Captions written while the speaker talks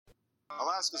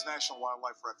Alaska's National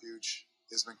Wildlife Refuge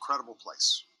is an incredible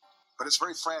place, but it's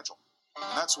very fragile.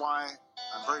 And that's why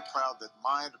I'm very proud that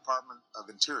my Department of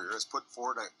Interior has put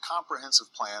forward a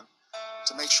comprehensive plan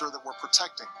to make sure that we're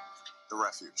protecting the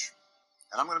refuge.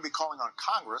 And I'm going to be calling on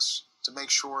Congress to make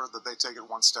sure that they take it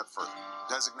one step further,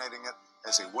 designating it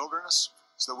as a wilderness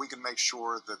so that we can make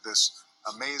sure that this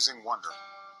amazing wonder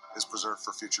is preserved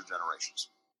for future generations.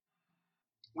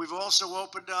 We've also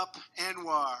opened up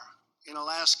ANWR in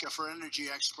Alaska for energy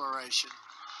exploration,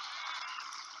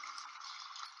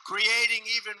 creating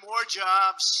even more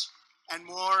jobs and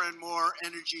more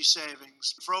energy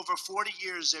savings. For over 40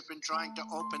 years, they've been trying to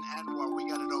open ANWR. We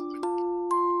got it open.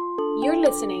 You're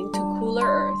listening to Cooler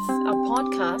Earth, a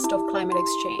podcast of Climate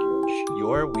Exchange.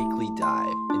 Your weekly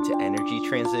dive into energy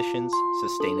transitions,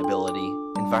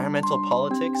 sustainability, environmental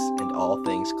politics, and all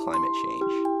things climate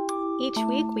change. Each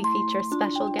week, we feature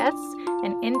special guests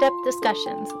and in-depth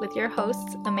discussions with your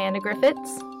hosts, Amanda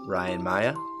Griffiths, Ryan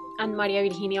Maya, and Maria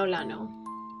Virginia Olano.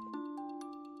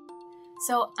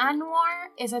 So ANWR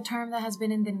is a term that has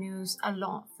been in the news a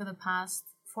lot for the past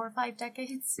 4 or 5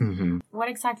 decades. Mm-hmm. What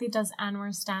exactly does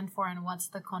ANWR stand for, and what's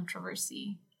the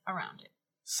controversy around it?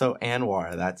 So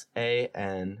ANWR, that's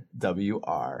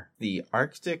ANWR, the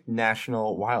Arctic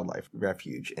National Wildlife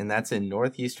Refuge, and that's in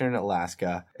northeastern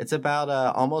Alaska. It's about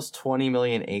almost 20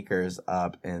 million acres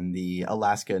up in the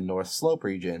Alaska North Slope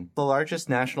region, the largest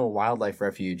national wildlife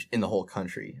refuge in the whole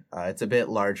country. It's a bit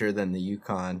larger than the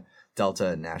Yukon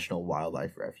Delta National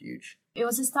Wildlife Refuge. It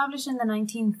was established in the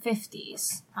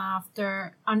 1950s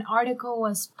after an article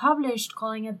was published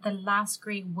calling it the last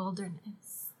great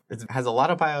wilderness. It has a lot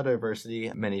of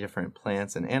biodiversity, many different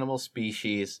plants and animal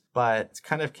species, but it's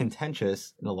kind of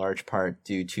contentious in a large part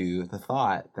due to the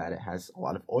thought that it has a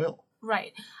lot of oil.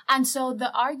 Right. And so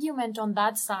the argument on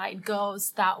that side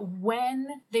goes that when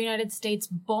the United States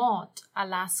bought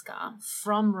Alaska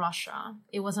from Russia,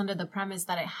 it was under the premise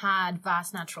that it had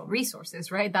vast natural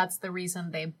resources, right? That's the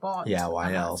reason they bought why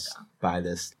Alaska. Else buy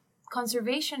this?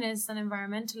 Conservationists and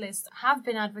environmentalists have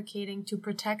been advocating to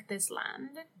protect this land.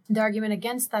 The argument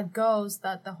against that goes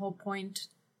that the whole point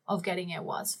of getting it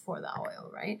was for the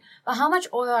oil, right? But how much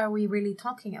oil are we really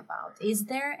talking about? Is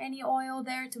there any oil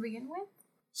there to begin with?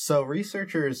 So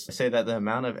researchers say that the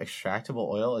amount of extractable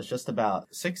oil is just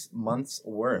about 6 months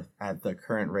worth at the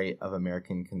current rate of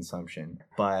American consumption.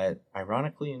 But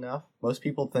ironically enough, most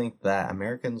people think that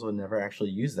Americans would never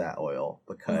actually use that oil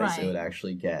because it would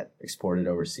actually get exported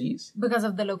overseas. Because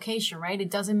of the location, right?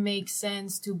 It doesn't make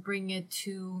sense to bring it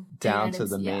down to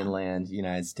the mainland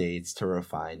United States to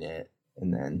refine it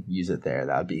and then use it there.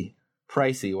 That would be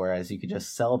pricey, whereas you could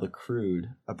just sell the crude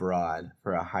abroad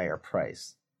for a higher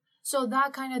price. So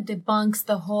that kind of debunks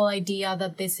the whole idea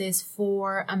that this is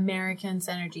for Americans'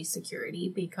 energy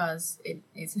security, because it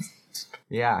isn't.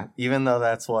 Yeah, even though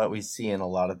that's what we see in a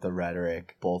lot of the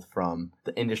rhetoric, both from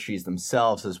the industries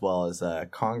themselves as well as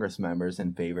Congress members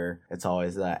in favor. It's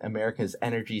always that America's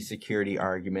energy security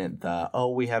argument,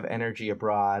 we have energy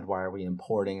abroad, why are we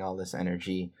importing all this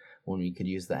energy when we could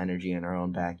use the energy in our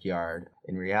own backyard?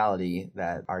 In reality,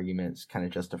 that argument's kind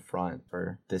of just a front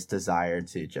for this desire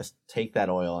to just take that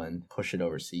oil and push it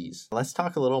overseas. Let's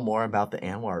talk a little more about the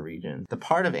ANWR region. The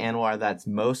part of ANWR that's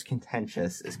most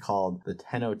contentious is called the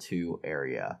 1002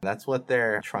 area. That's what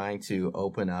they're trying to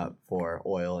open up for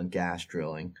oil and gas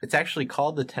drilling. It's actually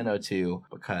called the 1002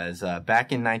 because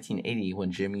back in 1980,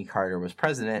 when Jimmy Carter was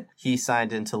president, he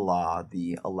signed into law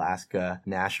the Alaska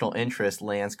National Interest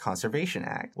Lands Conservation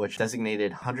Act, which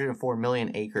designated 104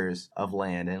 million acres of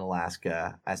land in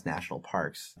Alaska as national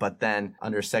parks. But then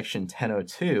under Section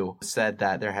 1002 said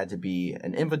that there had to be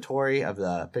an inventory of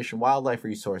the fish and wildlife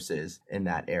resources in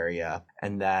that area,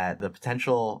 and that the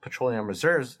potential petroleum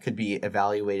reserves could be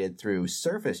evaluated through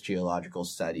surface geological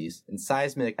studies and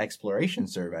seismic exploration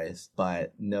surveys,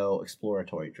 but no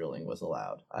exploratory drilling was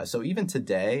allowed. So even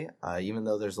today, even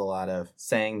though there's a lot of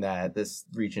saying that this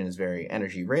region is very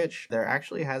energy rich, there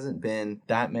actually hasn't been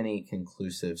that many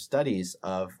conclusive studies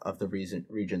of the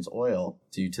region's oil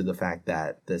due to the fact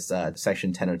that this Section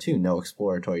 1002, no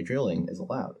exploratory drilling, is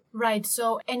allowed. Right,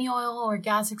 so any oil or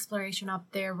gas exploration up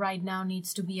there right now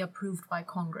needs to be approved by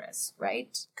Congress,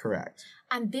 right? Correct.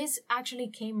 And this actually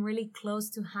came really close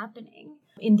to happening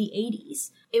in the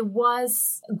 80s. It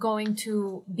was going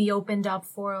to be opened up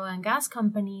for oil and gas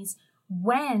companies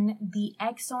when the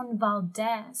Exxon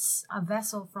Valdez, a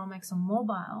vessel from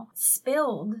ExxonMobil,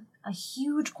 spilled a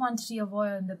huge quantity of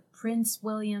oil in the Prince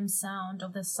William Sound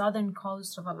of the southern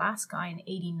coast of Alaska in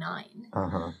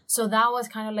 89. So that was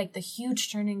kind of like the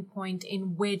huge turning point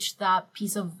in which that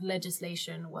piece of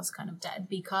legislation was kind of dead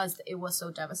because it was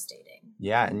so devastating.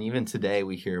 Yeah, and even today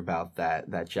we hear about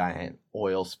that giant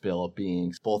oil spill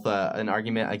being both an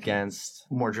argument against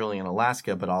more drilling in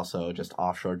Alaska, but also just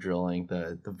offshore drilling,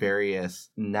 the various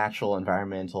natural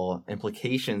environmental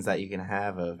implications that you can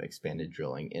have of expanded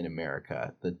drilling in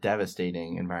America, the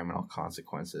devastating environmental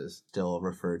consequences still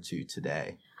referred to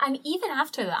today. And even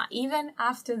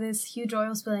after this huge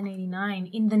oil spill in 89,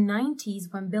 in the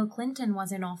 90s when Bill Clinton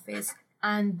was in office,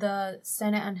 and the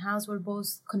Senate and House were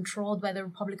both controlled by the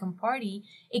Republican Party,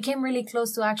 it came really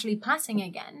close to actually passing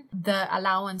again. The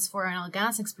allowance for oil and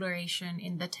gas exploration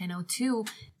in the 1002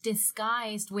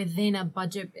 disguised within a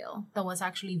budget bill that was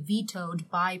actually vetoed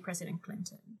by President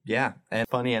Clinton. Yeah, and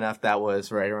funny enough, that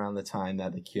was right around the time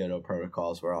that the Kyoto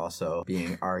Protocols were also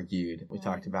being argued. We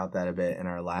talked about that a bit in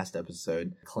our last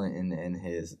episode. Clinton and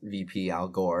his VP Al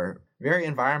Gore, very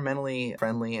environmentally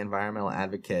friendly environmental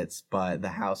advocates, but the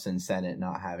House and Senate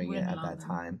not having it at that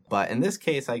time. But in this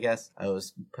case, I guess it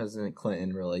was President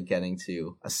Clinton really getting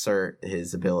to assert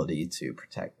his ability to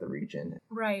protect the region.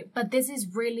 Right, but this is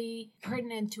really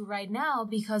pertinent to right now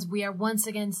because we are once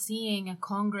again seeing a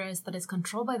Congress that is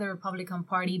controlled by the Republican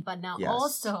Party, but now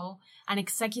also an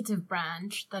executive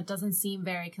branch that doesn't seem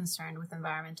very concerned with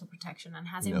environmental protection and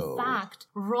has in fact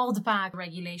rolled back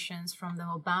regulations from the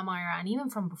Obama era and even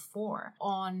from before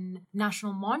on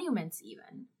national monuments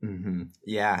even.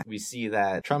 Yeah, we see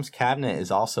that Trump's cabinet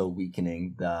is also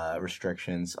weakening the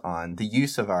restrictions on the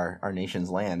use of our nation's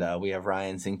land. We have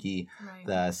Ryan Zinke,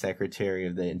 the Secretary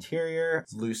of the Interior,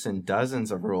 loosened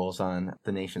dozens of rules on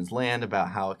the nation's land about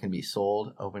how it can be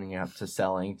sold, opening up to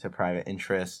selling to private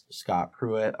interests. Scott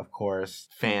Pruitt, of course,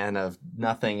 fan of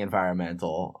nothing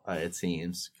environmental, it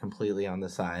seems, completely on the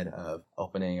side of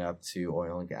opening up to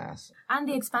oil and gas. And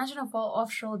the expansion of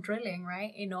offshore drilling,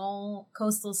 right, in all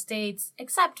coastal states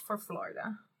except for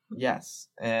Florida. Yes,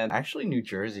 and actually New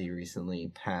Jersey recently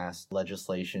passed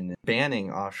legislation banning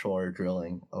offshore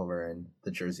drilling over in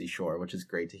the Jersey Shore, which is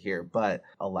great to hear, but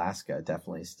Alaska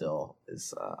definitely still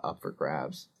is up for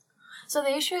grabs. So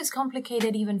the issue is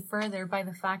complicated even further by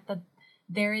the fact that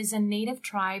there is a native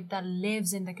tribe that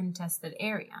lives in the contested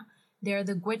area. They're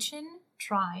the Gwich'in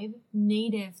tribe,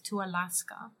 native to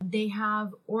Alaska. They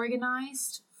have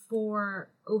organized for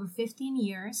over 15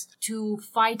 years to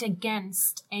fight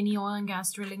against any oil and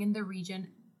gas drilling in the region,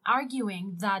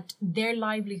 arguing that their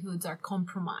livelihoods are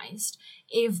compromised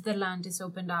if the land is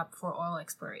opened up for oil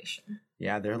exploration.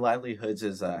 Yeah, their livelihoods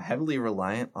is heavily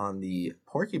reliant on the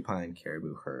porcupine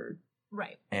caribou herd.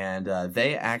 Right. And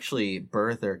they actually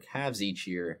birth their calves each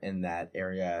year in that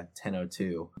area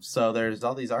 1002. So there's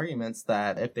all these arguments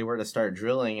that if they were to start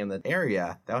drilling in the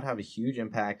area, that would have a huge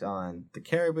impact on the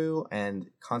caribou and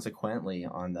consequently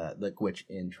on the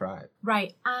Gwich'in tribe.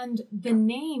 Right. And the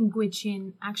name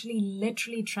Gwich'in actually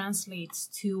literally translates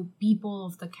to people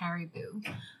of the caribou.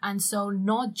 And so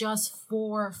not just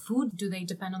for food do they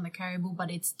depend on the caribou,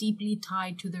 but it's deeply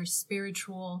tied to their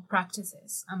spiritual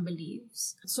practices and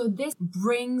beliefs. So this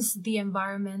brings the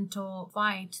environmental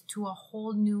fight to a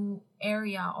whole new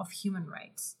area of human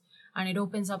rights. And it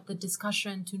opens up the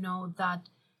discussion to know that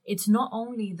it's not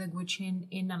only the Gwich'in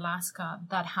in Alaska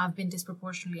that have been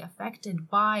disproportionately affected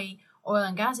by oil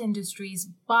and gas industries,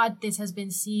 but this has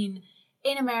been seen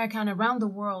in America and around the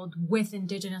world with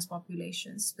indigenous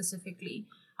populations specifically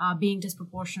being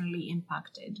disproportionately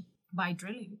impacted by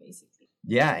drilling, basically.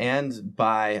 Yeah, and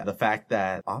by the fact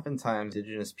that oftentimes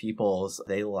indigenous peoples,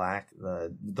 they lack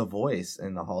the voice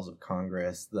in the halls of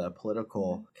Congress, the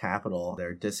political capital.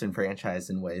 They're disenfranchised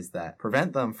in ways that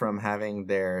prevent them from having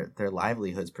their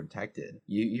livelihoods protected.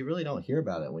 You really don't hear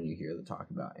about it when you hear the talk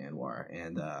about ANWR.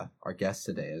 And our guest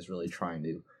today is really trying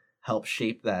to help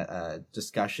shape that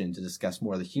discussion to discuss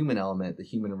more the human element, the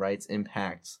human rights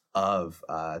impacts of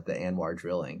the ANWR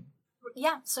drilling.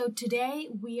 Yeah, so today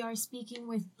we are speaking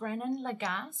with Brennan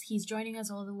Lagasse. He's joining us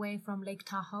all the way from Lake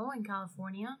Tahoe in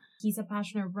California. He's a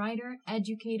passionate writer,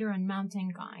 educator, and mountain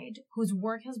guide whose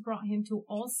work has brought him to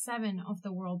all 7 of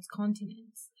the world's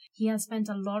continents. He has spent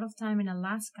a lot of time in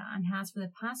Alaska and has, for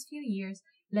the past few years,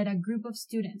 led a group of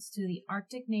students to the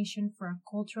Arctic Nation for a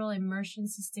cultural immersion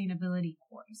sustainability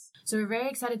course. So we're very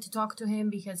excited to talk to him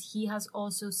because he has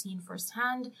also seen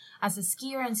firsthand, as a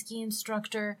skier and ski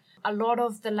instructor, a lot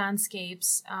of the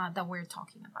landscapes that we're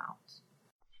talking about.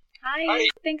 Hi,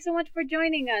 thanks so much for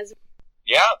joining us.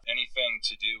 Yeah, anything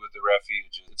to do with the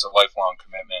refuge, it's a lifelong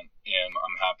commitment, and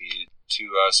I'm happy to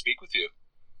speak with you.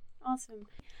 Awesome.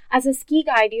 As a ski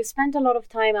guide, you spent a lot of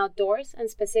time outdoors and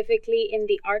specifically in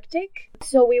the Arctic.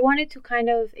 So we wanted to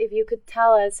if you could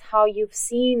tell us how you've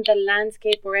seen the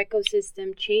landscape or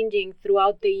ecosystem changing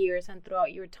throughout the years and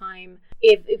throughout your time,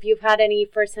 if you've had any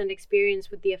firsthand experience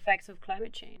with the effects of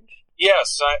climate change.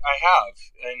 Yes, I have.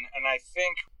 And I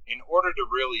think in order to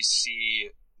really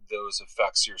see those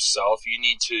effects yourself, you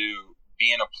need to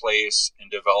be in a place and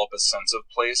develop a sense of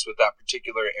place with that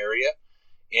particular area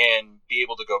and be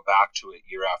able to go back to it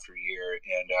year after year.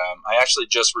 And I actually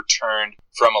just returned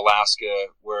from Alaska,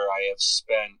 where I have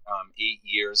spent 8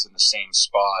 years in the same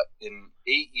spot. And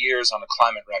 8 years on a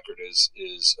climate record is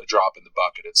a drop in the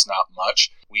bucket. It's not much.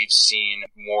 We've seen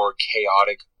more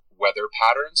chaotic weather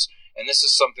patterns, and this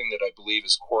is something that I believe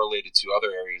is correlated to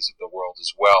other areas of the world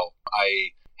as well.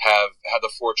 I have had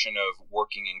the fortune of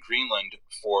working in Greenland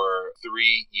for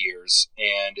 3 years,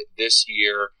 and this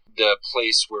year, the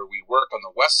place where we work on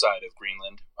the west side of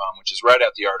Greenland, which is right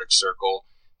at the Arctic Circle,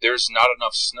 there's not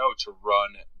enough snow to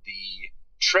run the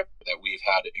trip that we've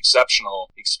had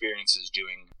exceptional experiences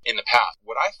doing in the past.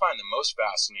 What I find the most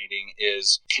fascinating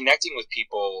is connecting with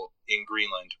people in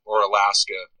Greenland or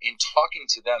Alaska and talking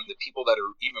to them, the people that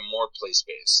are even more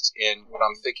place-based. And what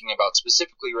I'm thinking about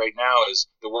specifically right now is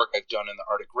the work I've done in the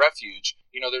Arctic Refuge.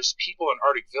 There's people in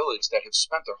Arctic Village that have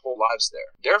spent their whole lives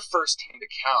there. Their first-hand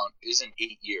account isn't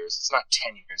 8 years, it's not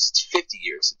 10 years, it's 50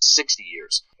 years, it's 60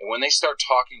 years. And when they start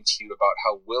talking to you about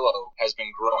how willow has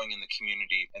been growing in the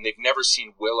community and they've never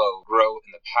seen willow grow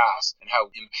in the past and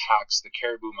how it impacts the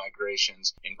caribou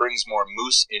migrations and brings more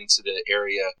moose into the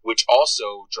area, which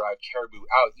also drive caribou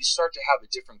out, you start to have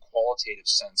a different qualitative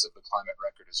sense of the climate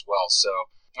record as well.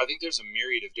 So I think there's a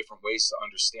myriad of different ways to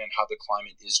understand how the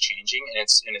climate is changing, and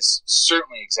it's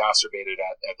certainly exacerbated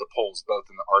at the poles,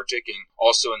 both in the Arctic and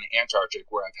also in the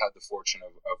Antarctic, where I've had the fortune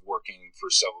of working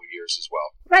for several years as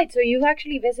well. Right, so you've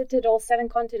actually visited all 7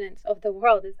 continents of the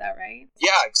world, is that right?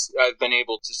 Yeah, I've been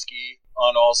able to ski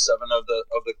on all 7 of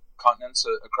the continents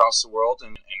across the world,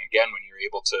 and again, when you're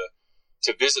able to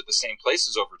visit the same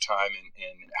places over time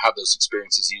and have those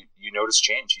experiences, you notice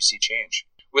change, you see change.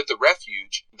 With the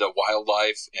refuge, the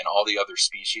wildlife and all the other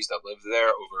species that live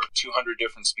there, over 200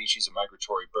 different species of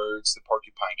migratory birds, the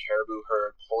porcupine caribou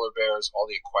herd, polar bears,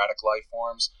 all the aquatic life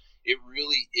forms, it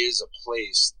really is a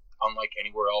place unlike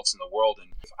anywhere else in the world.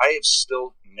 And I have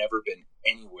still never been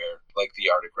anywhere like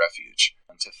the Arctic Refuge.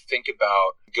 And to think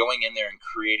about going in there and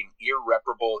creating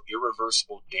irreparable,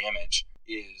 irreversible damage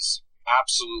is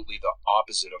absolutely the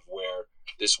opposite of where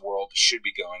this world should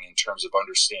be going in terms of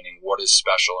understanding what is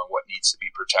special and what needs to be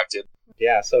protected.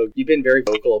 Yeah, so you've been very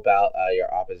vocal about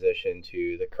your opposition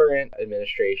to the current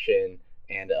administration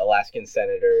and Alaskan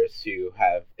senators who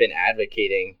have been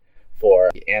advocating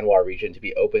for the ANWR region to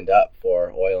be opened up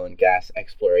for oil and gas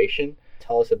exploration.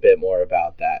 Tell us a bit more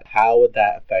about that. How would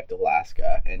that affect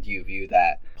Alaska, and do you view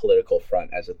that political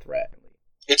front as a threat?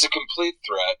 It's a complete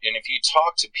threat, and if you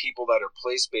talk to people that are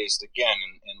place-based, again,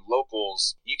 and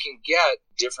locals, you can get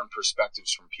different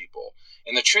perspectives from people.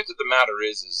 And the truth of the matter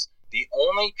is the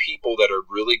only people that are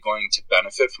really going to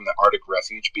benefit from the Arctic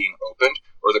Refuge being opened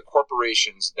are the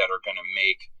corporations that are going to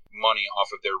make money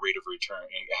off of their rate of return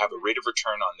and have a rate of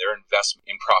return on their investment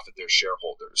and profit their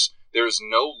shareholders. There is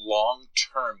no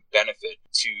long-term benefit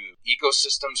to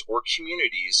ecosystems or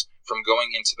communities from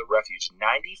going into the refuge.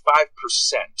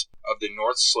 95% of the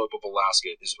North Slope of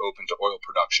Alaska is open to oil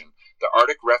production. The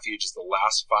Arctic Refuge is the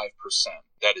last 5%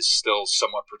 that is still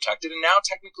somewhat protected, and now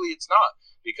technically it's not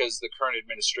because the current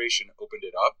administration opened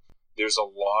it up. There's a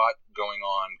lot going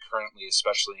on currently,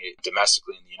 especially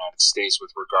domestically in the United States,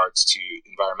 with regards to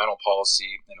environmental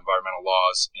policy and environmental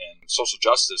laws and social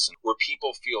justice, and where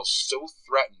people feel so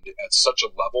threatened at such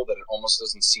a level that it almost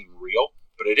doesn't seem real,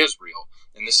 but it is real.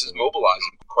 And this is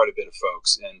mobilizing quite a bit of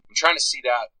folks. And I'm trying to see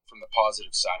that from the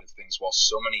positive side of things, while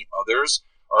so many others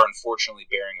are unfortunately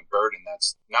bearing a burden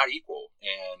that's not equal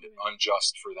and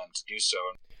unjust for them to do so.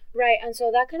 Right, and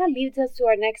so that kind of leads us to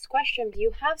our next question.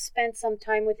 You have spent some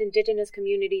time with Indigenous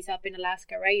communities up in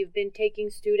Alaska, right? You've been taking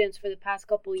students for the past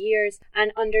couple years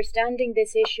and understanding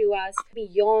this issue as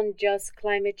beyond just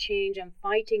climate change and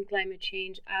fighting climate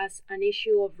change as an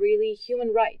issue of really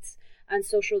human rights and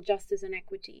social justice and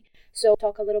equity. So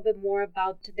talk a little bit more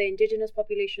about the Indigenous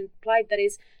population plight that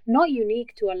is not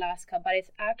unique to Alaska, but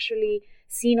it's actually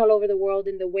seen all over the world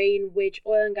in the way in which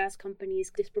oil and gas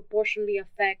companies disproportionately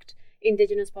affect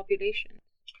Indigenous population.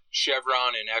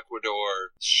 Chevron in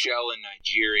Ecuador, Shell in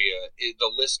Nigeria, the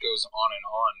list goes on and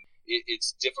on.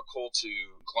 It's difficult to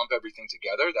clump everything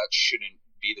together. That shouldn't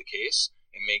be the case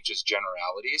and make just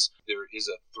generalities. There is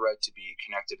a thread to be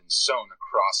connected and sewn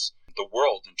across the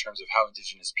world in terms of how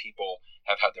indigenous people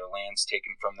have had their lands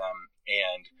taken from them.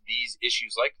 And these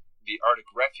issues like the Arctic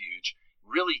refuge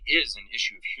really is an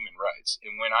issue of human rights.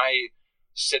 And when I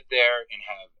sit there and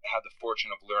have had the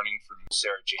fortune of learning from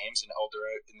Sarah James, an elder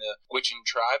in the Gwich'in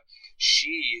tribe,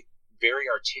 she very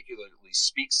articulately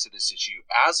speaks to this issue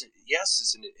as, yes,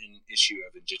 it's an issue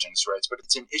of indigenous rights, but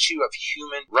it's an issue of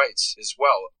human rights as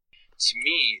well. To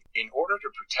me, in order to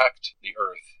protect the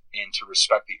earth and to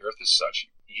respect the earth as such,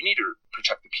 you need to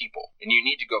protect the people. And you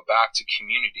need to go back to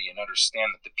community and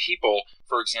understand that the people,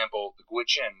 for example, the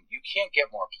Gwich'in, you can't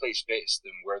get more place-based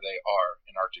than where they are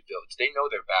in Arctic Village. They know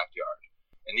their backyard.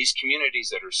 And these communities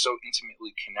that are so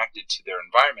intimately connected to their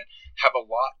environment have a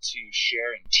lot to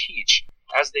share and teach,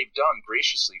 as they've done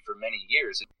graciously for many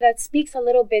years. That speaks a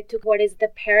little bit to what is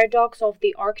the paradox of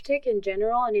the Arctic in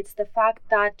general, and it's the fact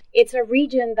that it's a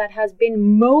region that has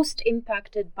been most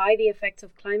impacted by the effects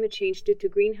of climate change due to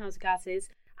greenhouse gases,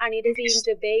 and it is being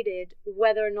debated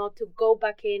whether or not to go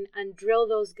back in and drill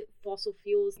those fossil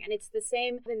fuels. And it's the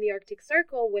same in the Arctic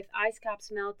Circle with ice caps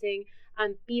melting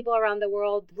and people around the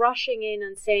world rushing in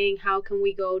and saying, how can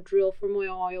we go drill for more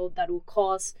oil that will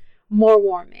cause more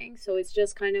warming? So it's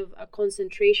just kind of a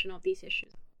concentration of these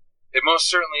issues. It most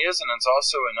certainly is, and it's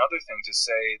also another thing to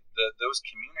say that those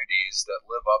communities that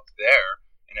live up there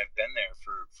and have been there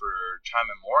for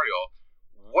time immemorial,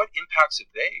 what impacts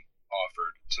have they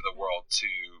offered to the world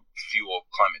to fuel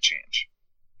climate change?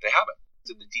 They haven't.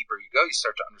 So the deeper you go, you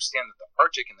start to understand that the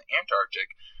Arctic and the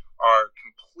Antarctic are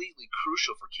completely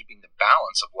crucial for keeping the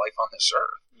balance of life on this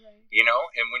earth. Right. You know,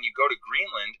 and when you go to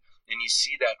Greenland and you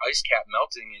see that ice cap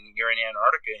melting and you're in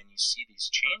Antarctica and you see these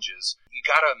changes, you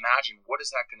got to imagine what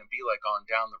is that going to be like on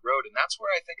down the road. And that's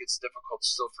where I think it's difficult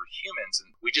still for humans.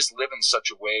 And we just live in such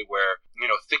a way where, you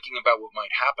know, thinking about what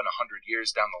might happen 100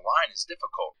 years down the line is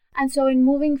difficult. And so in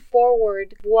moving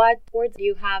forward, what words do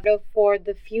you have for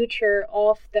the future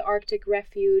of the Arctic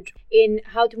refuge in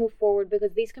how to move forward?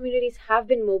 Because these communities have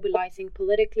been mobilizing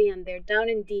politically and they're down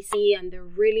in DC and they're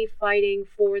really fighting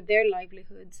for their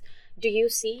livelihoods. Do you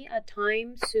see a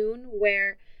time soon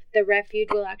where the refuge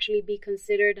will actually be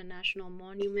considered a national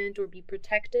monument or be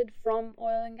protected from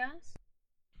oil and gas?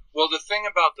 Well, the thing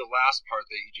about the last part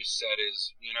that you just said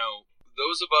is, you know,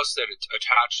 those of us that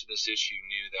attached to this issue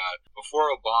knew that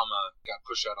before Obama got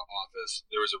pushed out of office,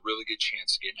 there was a really good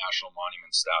chance to get national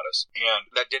monument status. And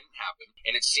that didn't happen.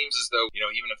 And it seems as though, you know,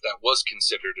 even if that was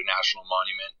considered a national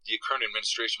monument, the current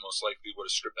administration most likely would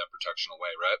have stripped that protection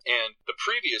away, right? And the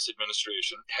previous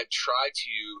administration had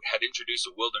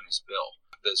introduced a wilderness bill.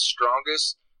 The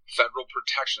strongest federal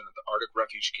protection that the Arctic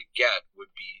refuge could get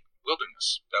would be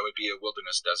wilderness. That would be a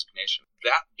wilderness designation.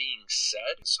 That being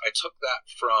said, I took that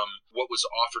from what was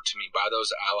offered to me by those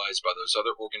allies, by those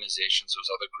other organizations, those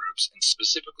other groups, and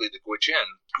specifically the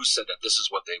Gwich'in, who said that this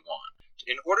is what they want.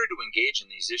 In order to engage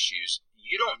in these issues,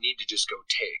 you don't need to just go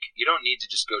take. You don't need to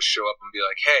just go show up and be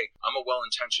like, hey, I'm a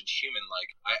well-intentioned human,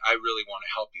 like, I really want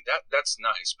to help you. That's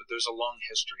nice, but there's a long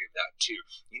history of that too.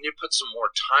 You need to put some more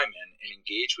time in and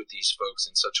engage with these folks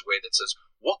in such a way that says,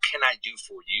 what can I do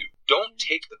for you? Don't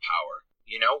take the power.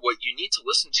 You know, what you need to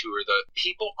listen to are the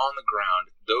people on the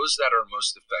ground, those that are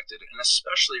most affected, and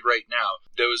especially right now,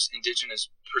 those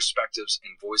indigenous perspectives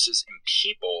and voices and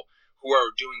people who are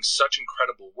doing such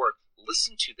incredible work.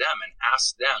 Listen to them and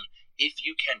ask them if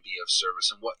you can be of service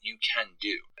and what you can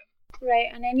do. Right,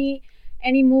 and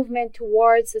any movement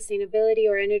towards sustainability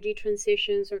or energy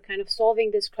transitions or kind of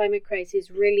solving this climate crisis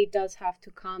really does have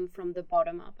to come from the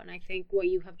bottom up. And I think what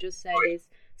you have just said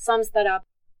sums that up.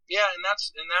 Yeah, and that's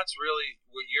really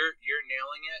what you're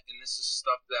nailing it. And this is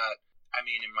stuff that, I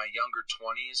mean, in my younger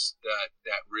 20s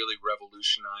that really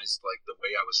revolutionized like the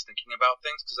way I was thinking about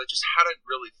things, because I just hadn't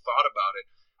really thought about it.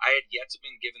 I had yet to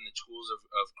been given the tools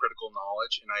of critical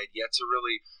knowledge, and I had yet to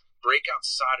really break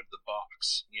outside of the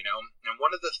box, you know? And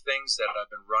one of the things that I've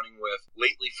been running with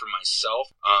lately for myself,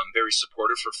 very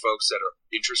supportive for folks that are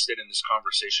interested in this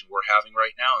conversation we're having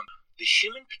right now, and the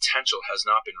human potential has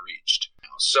not been reached.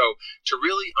 So to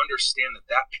really understand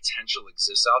that potential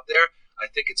exists out there, I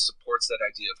think it supports that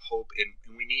idea of hope, and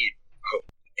we need hope.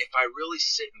 If I really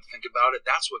sit and think about it,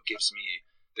 that's what gives me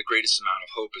the greatest amount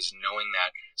of hope, is knowing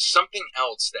that something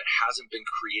else that hasn't been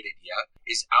created yet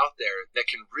is out there that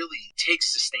can really take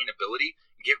sustainability,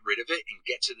 get rid of it, and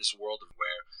get to this world of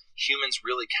where humans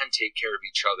really can take care of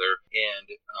each other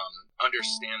and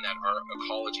understand that our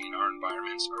ecology and our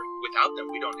environments without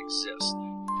them, we don't exist.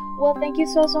 Well, thank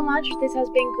you so much. This has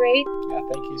been great. Yeah,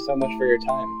 thank you so much for your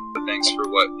time. Thanks for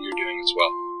what you're doing as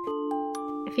well.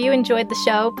 If you enjoyed the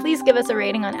show, please give us a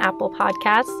rating on Apple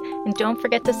Podcasts, and don't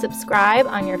forget to subscribe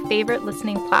on your favorite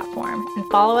listening platform, and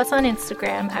follow us on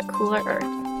Instagram at Cooler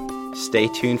Earth. Stay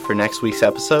tuned for next week's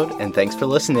episode, and thanks for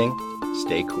listening.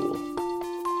 Stay cool.